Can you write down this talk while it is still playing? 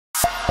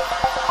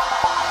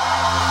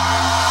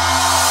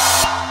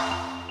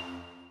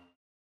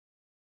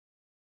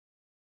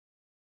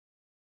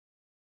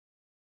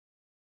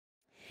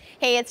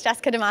Hey, it's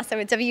Jessica DaMassa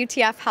with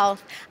WTF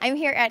Health. I'm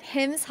here at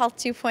HIMSS Health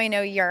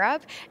 2.0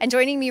 Europe, and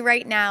joining me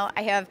right now,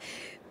 I have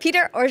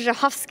Piotr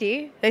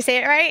Orzechowski. Did I say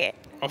it right?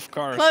 Of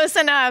course. Close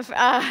enough,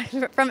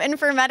 from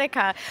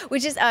Infermedica,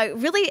 which is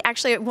really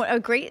actually a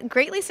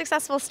greatly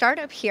successful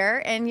startup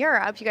here in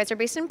Europe. You guys are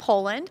based in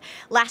Poland.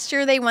 Last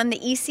year they won the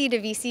EC to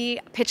VC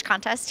pitch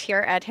contest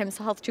here at HIMSS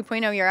Health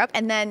 2.0 Europe.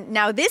 And then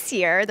now this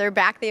year they're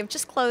back. They have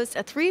just closed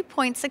a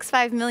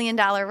 $3.65 million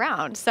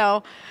round.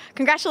 So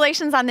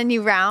congratulations on the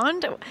new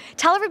round.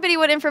 Tell everybody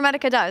what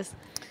Infermedica does.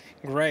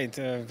 Great,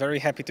 very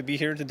happy to be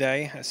here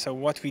today. So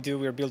what we do,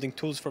 we're building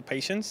tools for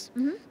patients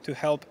to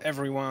help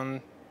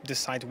everyone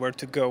decide where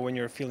to go when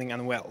you're feeling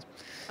unwell.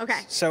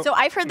 Okay, so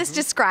I've heard this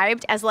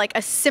described as like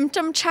a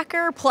symptom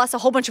checker plus a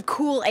whole bunch of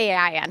cool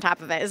AI on top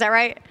of it. Is that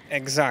right?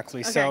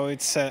 Exactly. Okay. So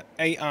it's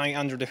AI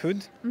under the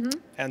hood,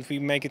 and we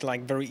make it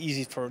like very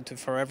easy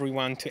for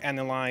everyone to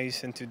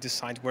analyze and to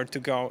decide where to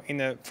go in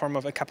the form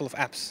of a couple of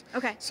apps.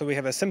 Okay. So we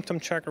have a symptom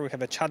checker, we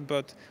have a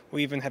chatbot,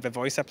 we even have a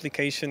voice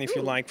application if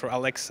you like for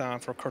Alexa,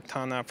 for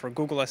Cortana, for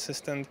Google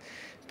Assistant.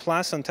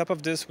 Plus, on top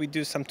of this, we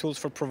do some tools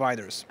for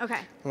providers,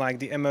 like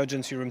the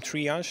emergency room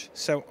triage.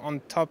 So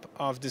on top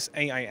of this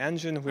AI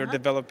engine, we're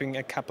developing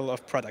a couple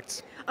of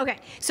products. Okay,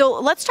 so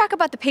let's talk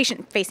about the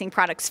patient-facing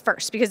products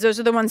first, because those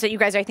are the ones that you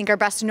guys, I think, are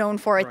best known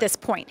for at this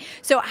point.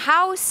 So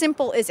how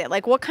simple is it?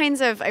 Like, what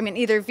kinds of, I mean,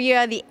 either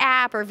via the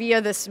app or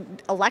via this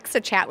Alexa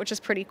chat, which is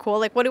pretty cool.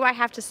 Like, what do I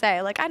have to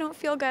say? Like, I don't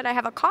feel good, I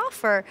have a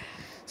cough, or...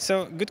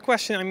 So, good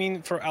question. I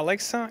mean, for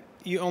Alexa,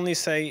 you only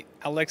say,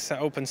 Alexa,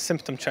 open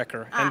symptom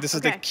checker. And this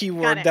is the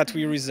keyword that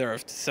we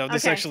reserved. So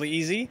this is actually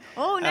easy.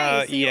 Oh,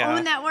 nice. So you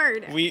own that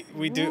word.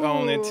 We do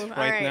own it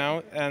right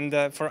now.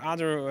 And for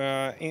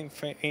other,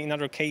 in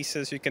other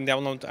cases, you can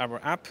download our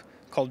app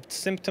called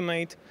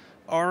Symptomate,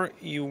 or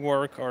you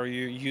work or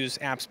you use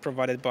apps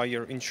provided by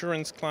your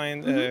insurance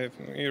client,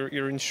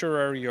 your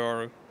insurer,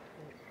 your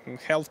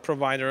health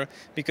provider,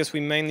 because we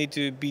mainly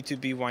do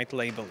B2B white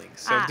labeling.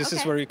 So this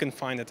is where you can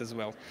find it as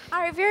well. All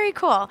right, very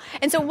cool.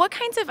 And so what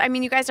kinds of, I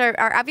mean, you guys are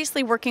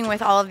obviously working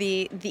with all of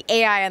the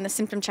AI on the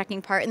symptom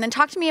checking part, and then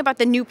talk to me about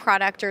the new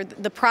product, or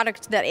the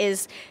product that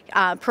is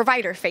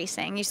provider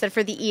facing. You said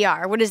for the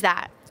ER, what is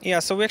that? Yeah,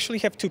 so we actually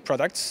have two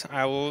products.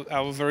 I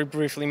will very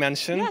briefly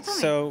mention. Yeah, tell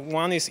me. So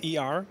one is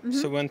ER.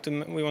 So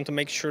we want to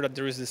make sure that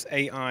there is this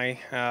AI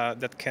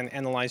that can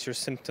analyze your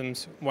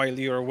symptoms while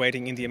you are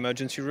waiting in the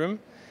emergency room.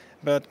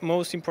 But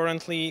most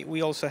importantly,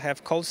 we also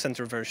have call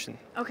center version.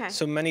 Okay.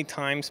 So many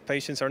times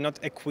patients are not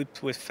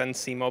equipped with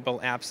fancy mobile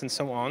apps and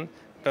so on,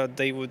 but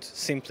they would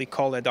simply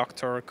call a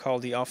doctor, call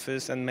the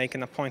office and make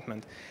an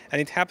appointment.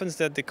 And it happens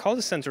that the call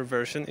center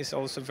version is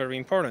also very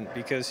important,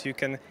 because you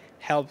can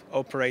help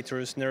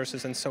operators,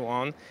 nurses and so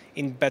on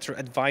in better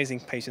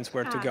advising patients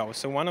where to go.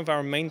 So one of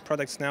our main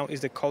products now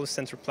is the call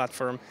center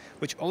platform,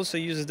 which also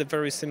uses the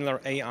very similar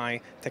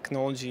AI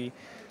technology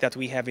that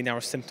we have in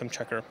our symptom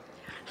checker.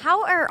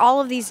 How are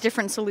all of these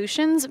different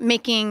solutions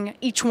making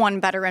each one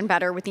better and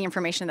better with the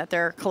information that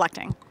they're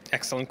collecting?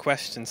 Excellent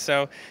question.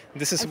 So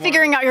this is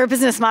figuring out your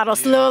business model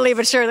slowly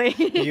but surely.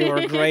 You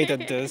are great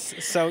at this.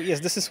 So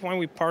yes, this is why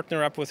we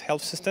partner up with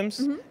health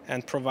systems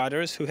and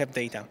providers who have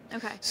data.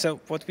 Okay.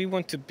 So what we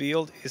want to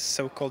build is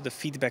so-called the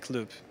feedback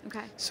loop.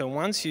 Okay. So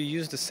once you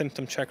use the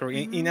symptom checker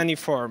in any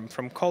form,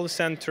 from call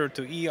center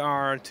to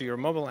ER to your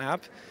mobile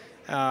app,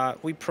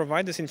 we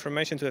provide this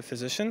information to a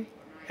physician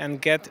and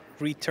get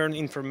return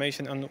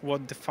information on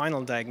what the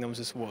final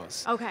diagnosis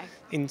was. Okay.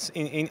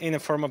 In a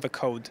form of a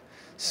code.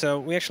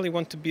 So we actually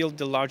want to build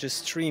the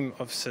largest stream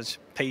of such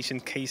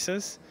patient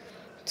cases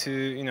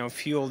to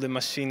fuel the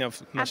machine of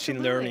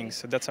machine learning.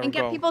 So that's our goal. And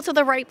get people to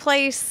the right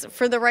place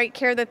for the right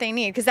care that they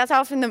need, because that's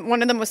often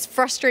one of the most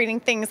frustrating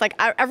things. Like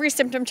every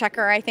symptom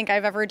checker I think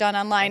I've ever done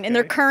online in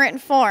the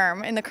current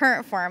form,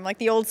 like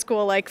the old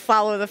school, like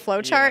follow the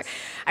flow chart.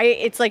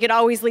 It's like it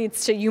always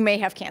leads to, you may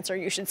have cancer,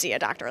 you should see a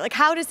doctor. Like,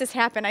 how does this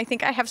happen? I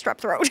think I have strep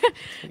throat.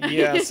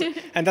 Yes,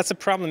 and that's a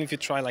problem if you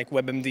try like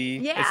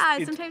WebMD. Yeah,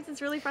 sometimes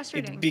it's really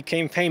frustrating. It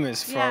became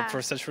famous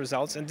for such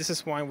results, and this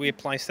is why we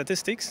apply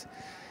statistics.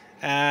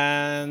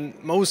 And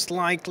most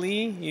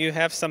likely you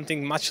have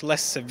something much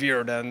less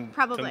severe than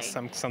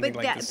something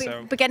like this.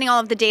 But getting all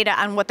of the data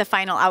on what the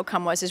final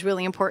outcome was is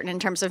really important in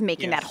terms of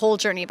making that whole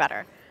journey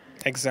better.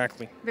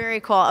 Exactly. Very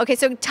cool. Okay,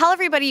 so tell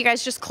everybody, you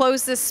guys just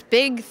closed this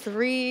big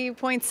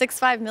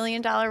 $3.65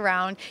 million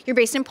round. You're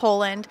based in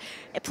Poland.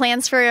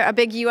 Plans for a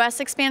big US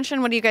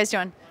expansion? What are you guys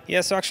doing?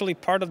 Yeah, so actually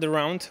part of the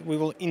round, we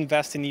will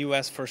invest in the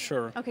US for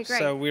sure. Okay, great.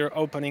 So we're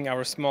opening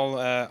our small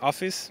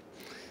office.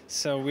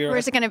 So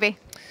where's it going to be?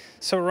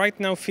 So right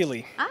now,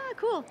 Philly. Ah,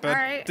 cool. But all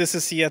right. This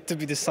is yet to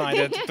be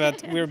decided,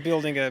 but we're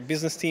building a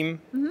business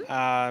team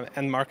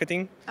and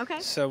marketing.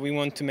 Okay. So we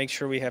want to make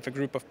sure we have a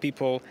group of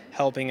people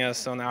helping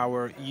us on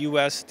our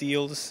US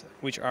deals,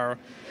 which are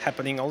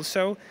happening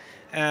also.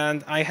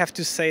 And I have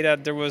to say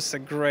that there was a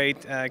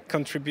great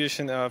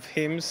contribution of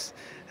HIMSS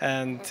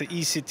and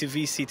EC to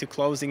VC to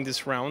closing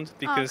this round,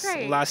 because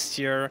great. last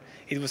year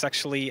it was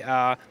actually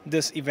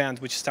this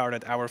event which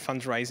started our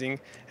fundraising,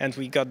 and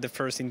we got the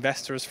first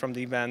investors from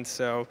the event,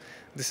 so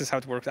this is how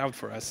it worked out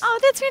for us. Oh,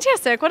 that's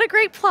fantastic. What a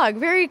great plug.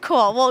 Very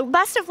cool. Well,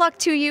 best of luck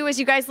to you as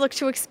you guys look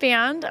to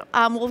expand.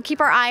 We'll keep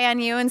our eye on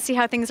you and see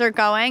how things are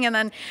going, and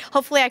then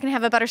hopefully I can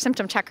have a better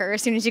symptom checker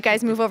as soon as you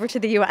guys move over to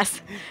the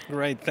US.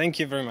 Great. Thank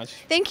you very much.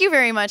 Thank you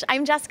very much.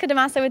 I'm Jessica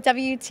DaMassa with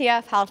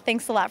WTF Health.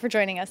 Thanks a lot for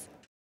joining us.